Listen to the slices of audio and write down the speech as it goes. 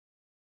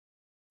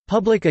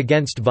Public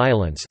Against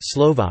Violence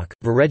Slovak,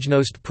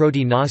 Verejnost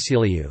proti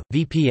násiliu,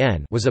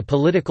 VPN was a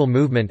political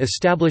movement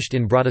established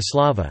in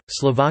Bratislava,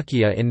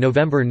 Slovakia in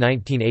November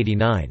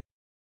 1989.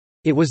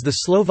 It was the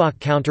Slovak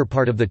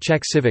counterpart of the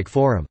Czech Civic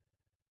Forum.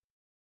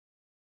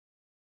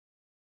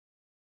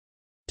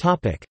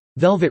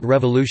 Velvet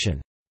Revolution.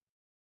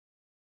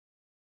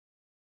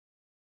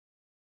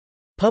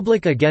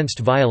 Public Against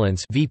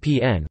Violence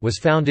 (VPN) was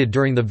founded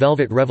during the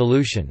Velvet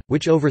Revolution,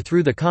 which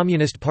overthrew the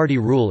Communist Party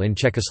rule in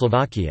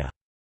Czechoslovakia.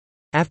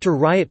 After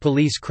riot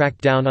police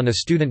cracked down on a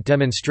student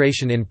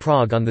demonstration in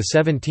Prague on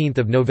 17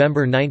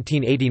 November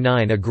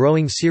 1989, a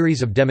growing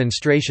series of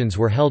demonstrations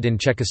were held in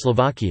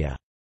Czechoslovakia.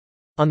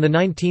 On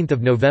 19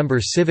 November,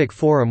 Civic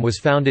Forum was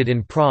founded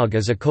in Prague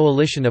as a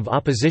coalition of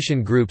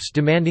opposition groups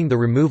demanding the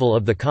removal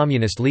of the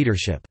communist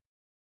leadership.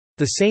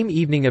 The same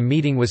evening a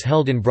meeting was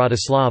held in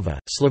Bratislava,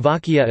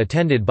 Slovakia,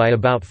 attended by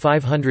about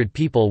 500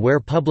 people,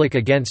 where Public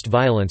Against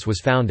Violence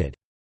was founded.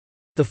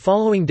 The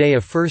following day a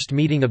first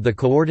meeting of the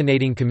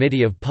Coordinating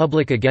Committee of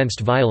Public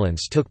Against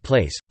Violence took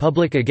place.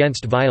 Public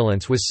Against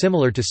Violence was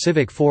similar to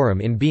Civic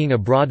Forum in being a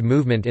broad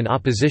movement in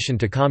opposition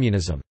to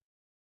communism.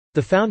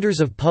 The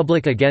founders of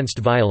Public Against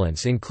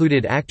Violence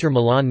included actor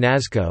Milan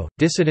Nazko,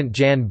 dissident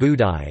Jan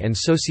Budaj and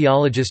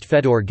sociologist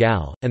Fedor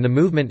Gal, and the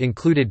movement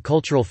included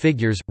cultural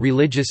figures,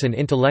 religious and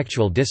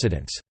intellectual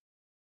dissidents.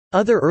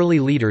 Other early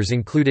leaders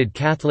included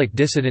Catholic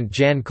dissident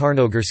Jan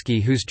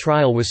Karnogursky, whose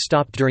trial was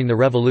stopped during the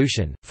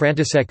revolution,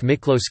 František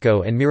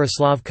Miklosko and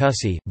Miroslav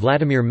Kusi,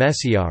 Vladimir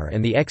Mesiar,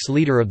 and the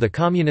ex-leader of the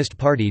Communist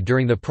Party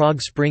during the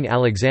Prague Spring,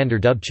 Alexander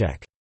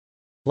Dubček.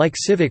 Like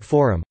Civic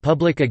Forum,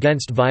 Public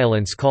Against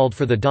Violence called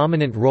for the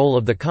dominant role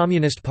of the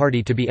Communist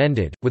Party to be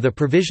ended, with a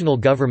provisional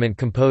government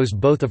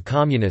composed both of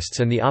communists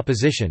and the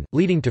opposition,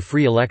 leading to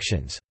free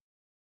elections.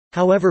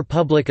 However,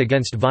 Public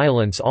Against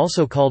Violence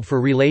also called for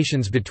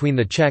relations between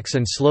the Czechs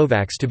and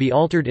Slovaks to be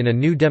altered in a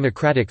new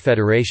democratic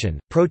federation.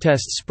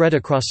 Protests spread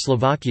across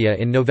Slovakia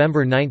in November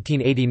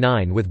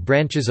 1989, with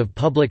branches of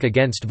Public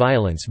Against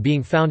Violence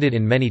being founded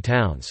in many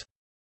towns.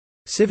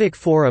 Civic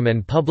Forum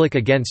and Public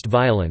Against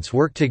Violence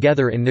worked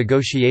together in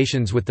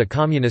negotiations with the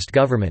communist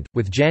government,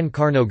 with Jan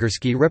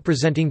Karnogursky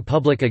representing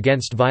Public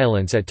Against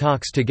Violence at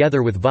talks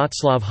together with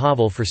Václav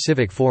Havel for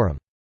Civic Forum.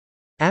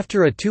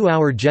 After a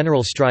 2-hour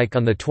general strike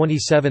on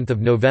 27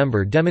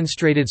 November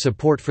demonstrated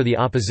support for the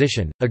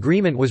opposition,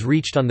 agreement was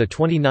reached on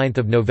 29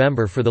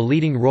 November for the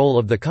leading role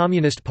of the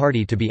Communist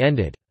Party to be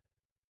ended.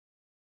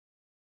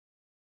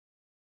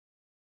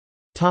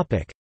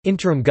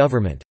 Interim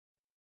government.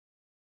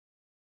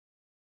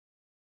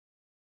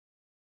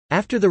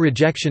 After the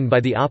rejection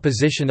by the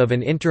opposition of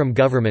an interim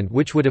government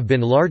which would have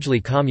been largely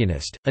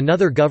communist,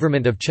 another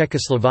government of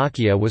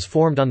Czechoslovakia was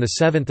formed on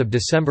 7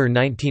 December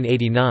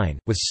 1989,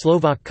 with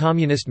Slovak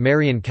communist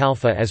Marian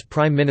Kalfa as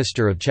Prime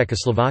Minister of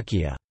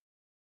Czechoslovakia.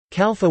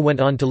 Kalfa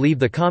went on to leave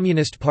the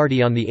Communist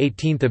Party on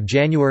 18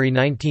 January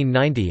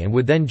 1990 and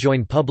would then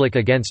join Public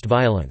Against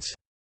Violence.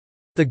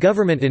 The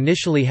government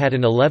initially had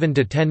an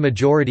 11-10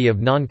 majority of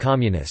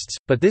non-communists,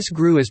 but this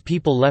grew as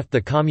people left the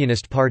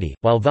Communist Party,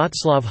 while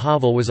Václav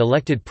Havel was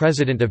elected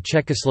president of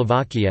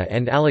Czechoslovakia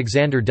and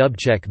Alexander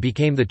Dubček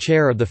became the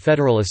chair of the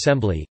Federal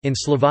Assembly. In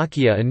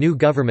Slovakia, a new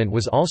government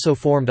was also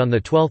formed on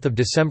 12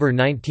 December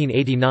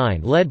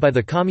 1989, led by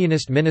the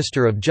Communist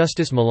Minister of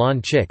Justice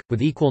Milan Čik,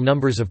 with equal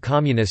numbers of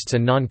communists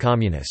and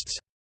non-communists.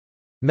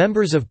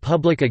 Members of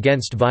Public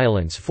Against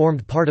Violence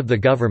formed part of the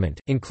government,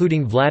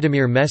 including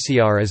Vladimir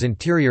Mesiar as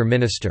Interior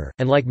Minister,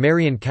 and like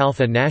Marian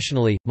Kalfa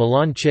nationally,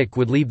 Milan Čik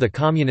would leave the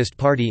Communist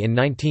Party in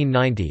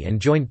 1990 and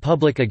joined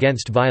Public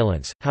Against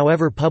Violence.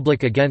 However,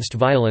 Public Against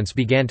Violence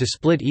began to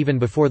split even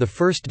before the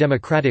first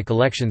democratic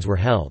elections were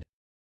held.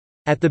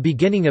 At the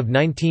beginning of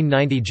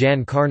 1990,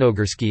 Jan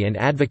Karnogursky and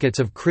advocates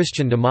of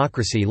Christian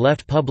democracy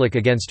left Public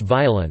Against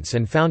Violence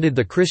and founded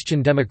the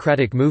Christian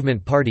Democratic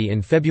Movement Party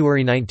in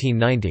February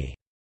 1990.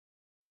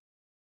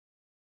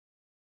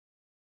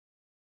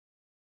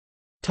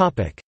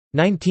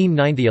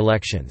 1990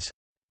 elections.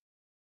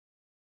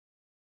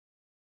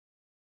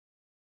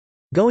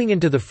 Going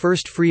into the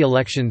first free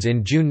elections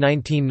in June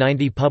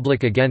 1990,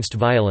 Public Against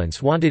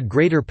Violence wanted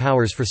greater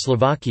powers for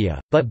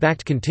Slovakia, but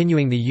backed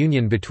continuing the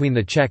union between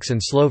the Czechs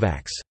and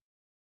Slovaks.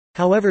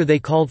 However, they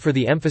called for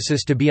the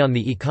emphasis to be on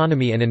the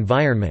economy and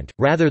environment,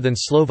 rather than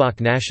Slovak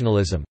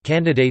nationalism.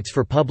 Candidates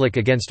for Public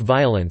Against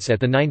Violence at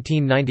the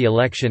 1990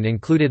 election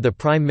included the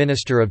Prime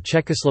Minister of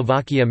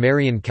Czechoslovakia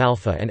Marian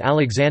Kalfa and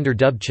Alexander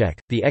Dubček,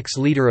 the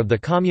ex-leader of the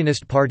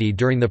Communist Party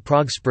during the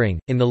Prague Spring.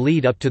 In the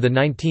lead up to the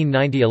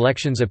 1990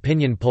 elections,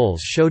 opinion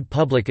polls showed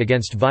Public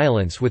Against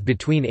Violence with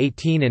between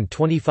 18 and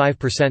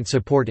 25%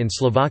 support in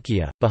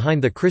Slovakia,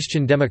 behind the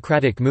Christian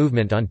Democratic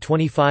Movement on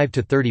 25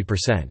 to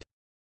 30%.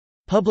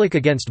 Public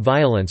Against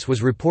Violence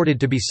was reported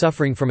to be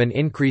suffering from an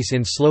increase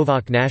in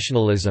Slovak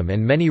nationalism,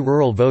 and many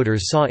rural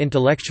voters saw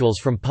intellectuals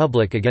from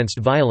Public Against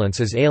Violence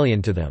as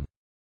alien to them.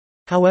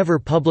 However,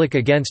 Public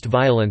Against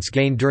Violence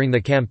gained during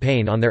the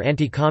campaign on their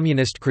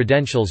anti-communist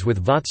credentials,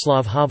 with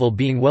Václav Havel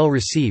being well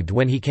received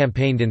when he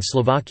campaigned in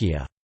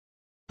Slovakia.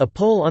 A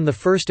poll on 1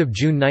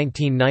 June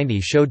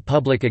 1990 showed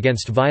Public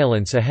Against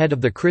Violence ahead of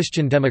the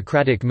Christian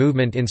Democratic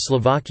Movement in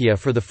Slovakia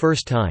for the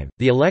first time.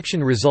 The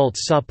election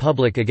results saw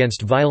Public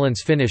Against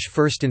Violence finish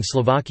first in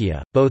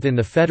Slovakia, both in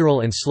the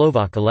federal and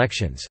Slovak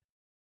elections.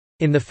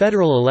 In the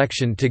federal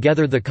election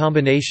together the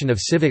combination of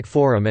Civic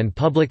Forum and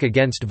Public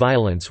Against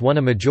Violence won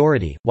a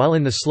majority, while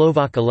in the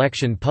Slovak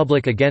election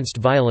Public Against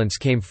Violence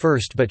came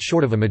first but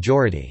short of a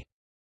majority.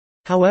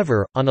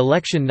 However, on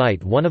election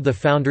night one of the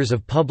founders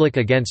of Public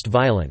Against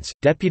Violence,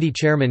 Deputy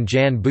Chairman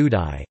Jan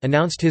Budaj,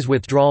 announced his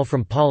withdrawal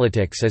from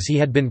politics as he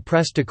had been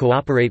pressed to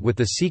cooperate with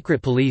the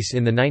secret police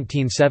in the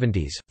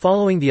 1970s.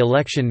 Following the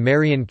election,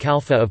 Marian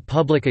Kalfa of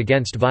Public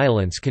Against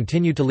Violence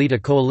continued to lead a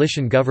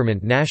coalition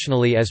government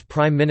nationally as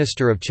Prime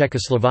Minister of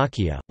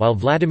Czechoslovakia, while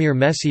Vladimír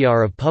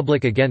Mesiar of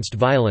Public Against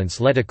Violence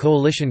led a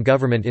coalition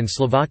government in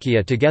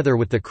Slovakia together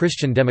with the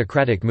Christian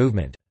Democratic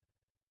Movement.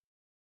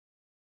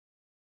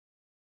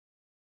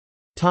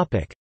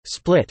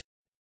 Split.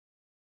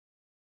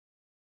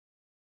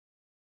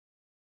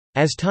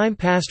 As time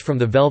passed from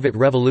the Velvet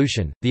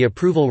Revolution, the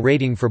approval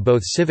rating for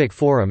both Civic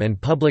Forum and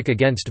Public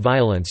Against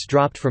Violence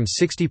dropped from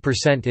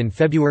 60% in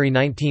February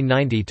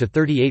 1990 to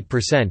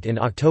 38% in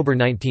October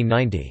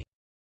 1990.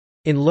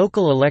 In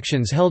local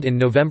elections held in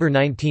November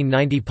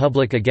 1990,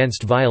 Public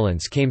Against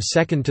Violence came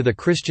second to the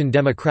Christian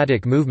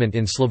Democratic Movement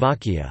in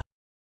Slovakia.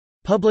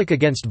 Public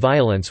Against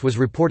Violence was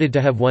reported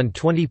to have won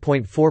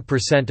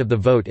 20.4% of the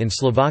vote in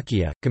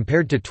Slovakia,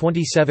 compared to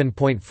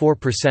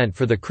 27.4%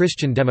 for the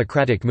Christian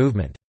Democratic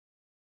Movement.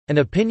 An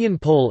opinion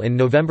poll in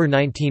November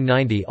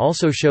 1990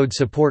 also showed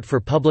support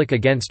for Public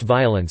Against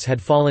Violence had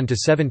fallen to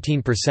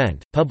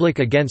 17%. Public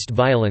Against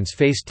Violence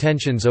faced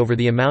tensions over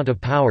the amount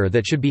of power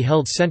that should be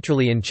held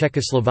centrally in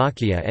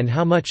Czechoslovakia and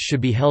how much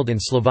should be held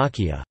in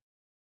Slovakia.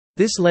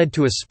 This led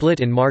to a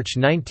split in March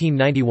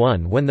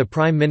 1991 when the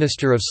Prime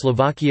Minister of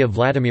Slovakia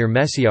Vladimír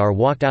Mesiar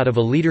walked out of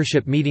a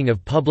leadership meeting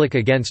of Public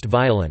Against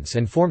Violence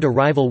and formed a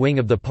rival wing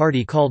of the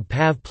party called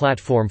PAV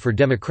Platform for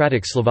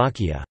Democratic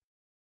Slovakia.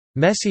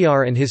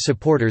 Mesiar and his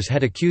supporters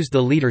had accused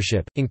the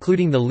leadership,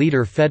 including the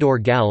leader Fedor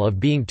Gal, of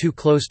being too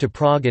close to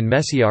Prague, and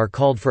Mesiar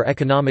called for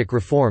economic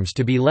reforms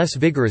to be less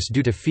vigorous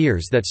due to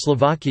fears that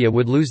Slovakia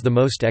would lose the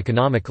most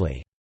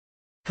economically.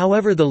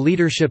 However, the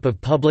leadership of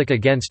Public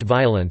Against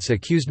Violence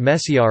accused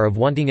Mesiar of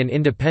wanting an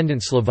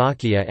independent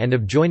Slovakia and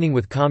of joining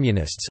with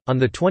communists. On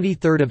the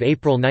 23rd of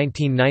April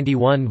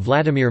 1991,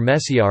 Vladimír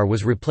Mesiar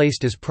was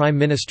replaced as Prime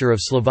Minister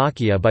of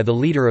Slovakia by the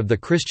leader of the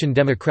Christian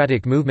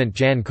Democratic Movement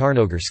Jan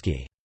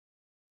Karnogorský.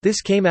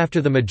 This came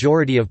after the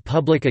majority of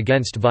Public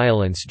Against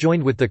Violence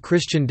joined with the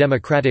Christian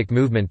Democratic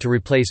Movement to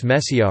replace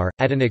Mesiar.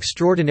 At an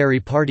extraordinary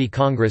party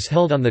congress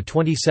held on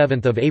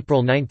 27 April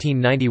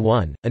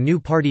 1991, a new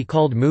party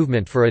called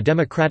Movement for a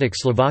Democratic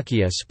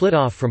Slovakia split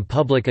off from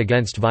Public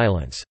Against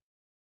Violence.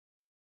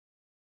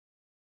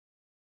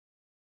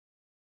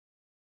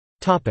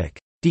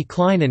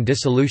 Decline and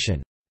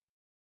dissolution.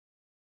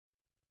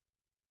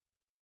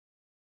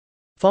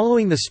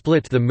 Following the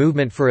split, the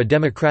Movement for a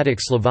Democratic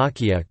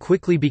Slovakia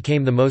quickly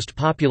became the most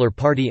popular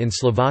party in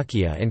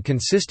Slovakia and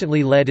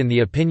consistently led in the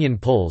opinion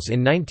polls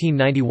in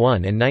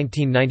 1991 and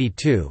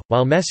 1992,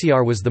 while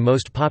Mesiar was the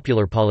most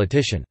popular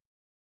politician.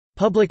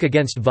 Public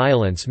Against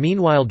Violence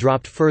meanwhile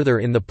dropped further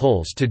in the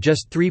polls to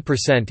just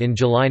 3% in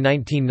July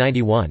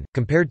 1991,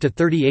 compared to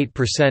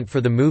 38%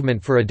 for the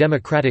Movement for a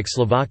Democratic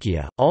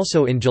Slovakia.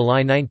 Also in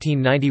July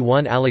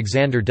 1991,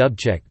 Alexander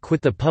Dubček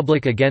quit the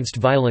Public Against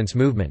Violence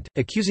movement,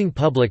 accusing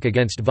Public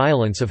Against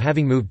Violence of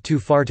having moved too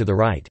far to the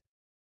right.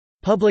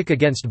 Public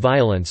Against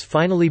Violence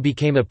finally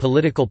became a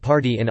political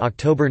party in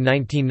October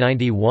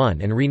 1991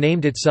 and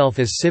renamed itself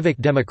as Civic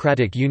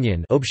Democratic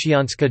Union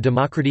Občianská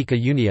demokratická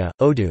únia,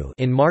 ODU.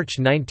 In March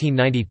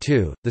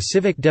 1992, the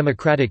Civic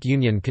Democratic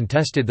Union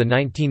contested the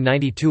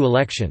 1992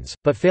 elections,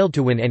 but failed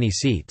to win any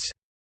seats.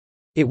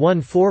 It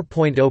won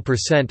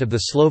 4.0% of the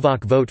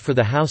Slovak vote for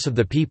the House of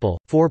the People,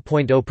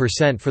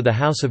 4.0% for the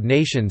House of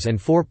Nations and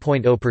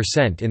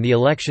 4.0% in the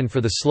election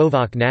for the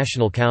Slovak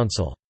National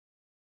Council.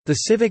 The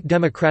Civic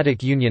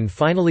Democratic Union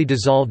finally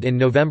dissolved in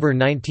November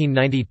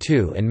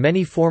 1992, and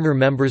many former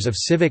members of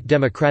Civic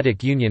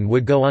Democratic Union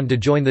would go on to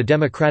join the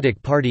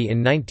Democratic Party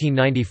in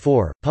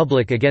 1994.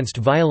 Public Against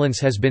Violence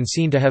has been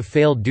seen to have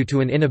failed due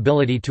to an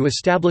inability to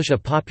establish a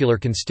popular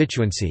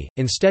constituency,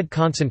 instead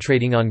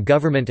concentrating on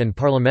government and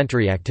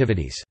parliamentary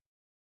activities.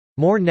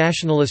 More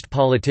nationalist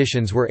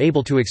politicians were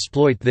able to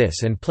exploit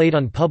this and played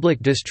on public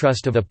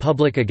distrust of a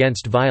Public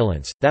Against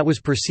Violence that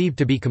was perceived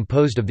to be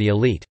composed of the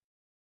elite.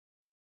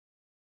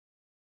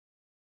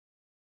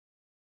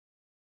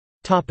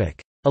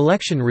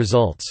 Election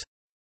results.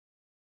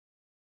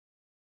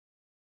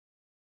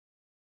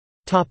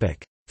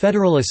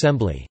 Federal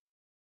Assembly.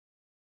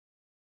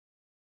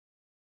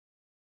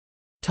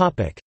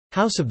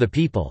 House of the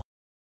People.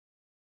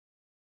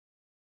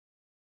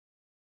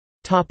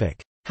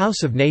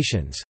 House of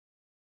Nations.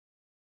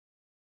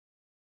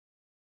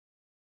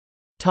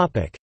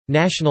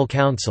 National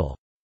Council.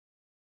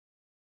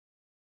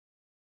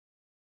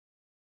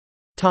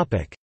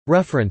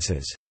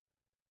 References